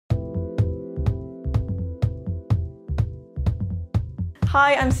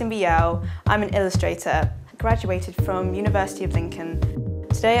Hi, I'm Simbi Yao. I'm an illustrator. I graduated from University of Lincoln.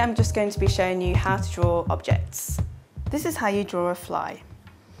 Today I'm just going to be showing you how to draw objects. This is how you draw a fly.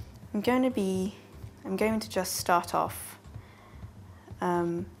 I'm going to just start off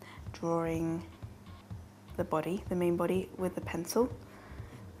drawing the body, the main body, with the pencil.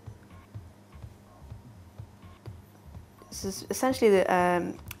 This is essentially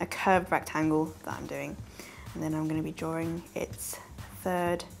a curved rectangle that I'm doing, and then I'm going to be drawing its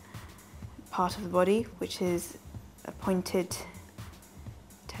third part of the body, which is a pointed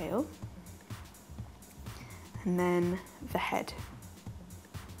tail, and then the head.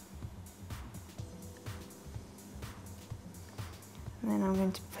 And then I'm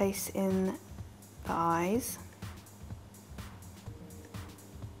going to place in the eyes.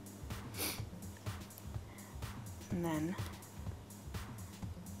 And then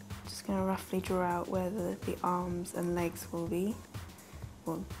just going to roughly draw out where the arms and legs will be,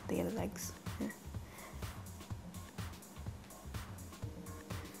 well, the other legs. Yeah.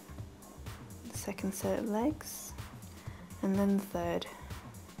 The second set of legs, and then the third.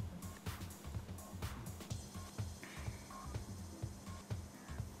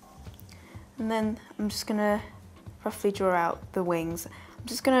 And then I'm just going to roughly draw out the wings. I'm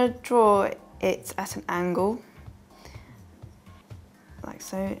just going to draw it at an angle, like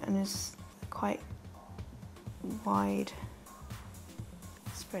so, and just quite wide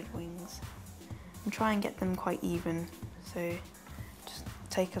spread wings. And try and get them quite even, so just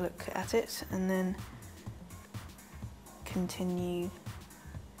take a look at it and then continue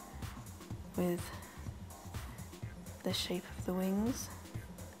with the shape of the wings.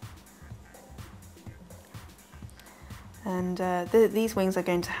 And these wings are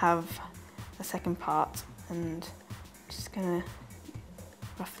going to have a second part, and just going to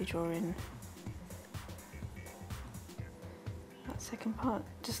roughly draw in that second part,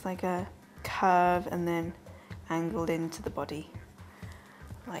 just like a curve and then angled into the body,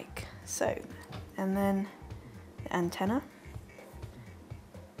 like so. And then the antenna.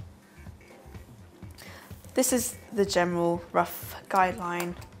 This is the general rough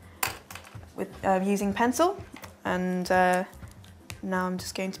guideline with using pencil. And now I'm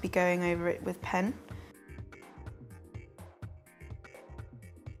just going to be going over it with pen.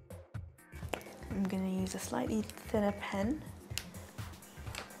 I'm going to use a slightly thinner pen.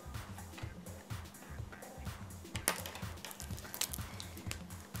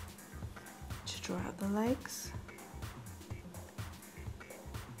 To draw out the legs.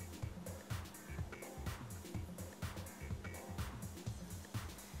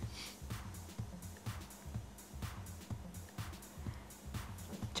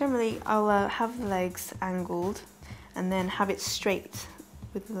 Generally, I'll have the legs angled and then have it straight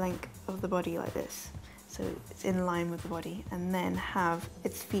with the length of the body like this, so it's in line with the body, and then have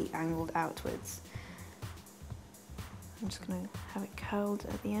its feet angled outwards. I'm just going to have it curled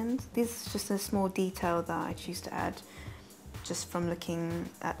at the end. This is just a small detail that I choose to add just from looking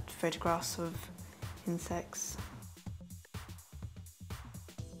at photographs of insects.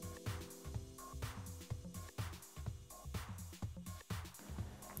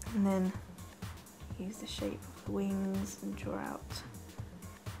 And then use the shape of the wings and draw out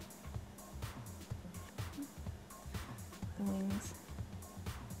the wings.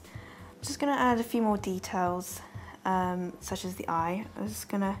 I'm just going to add a few more details, such as the eye. I'm just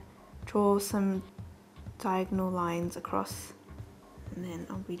going to draw some diagonal lines across, and then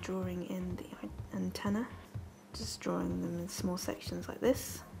I'll be drawing in the antenna, just drawing them in small sections like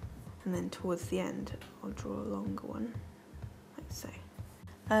this, and then towards the end I'll draw a longer one, like so.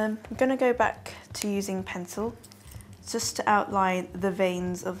 I'm going to go back to using pencil just to outline the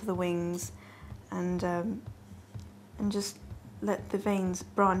veins of the wings, and just let the veins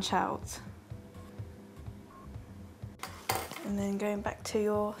branch out. And then going back to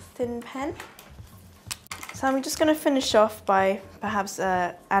your thin pen. So I'm just going to finish off by perhaps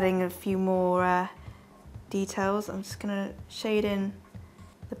adding a few more details. I'm just going to shade in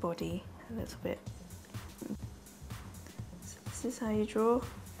the body a little bit. So this is how you draw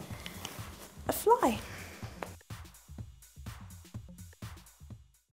a fly.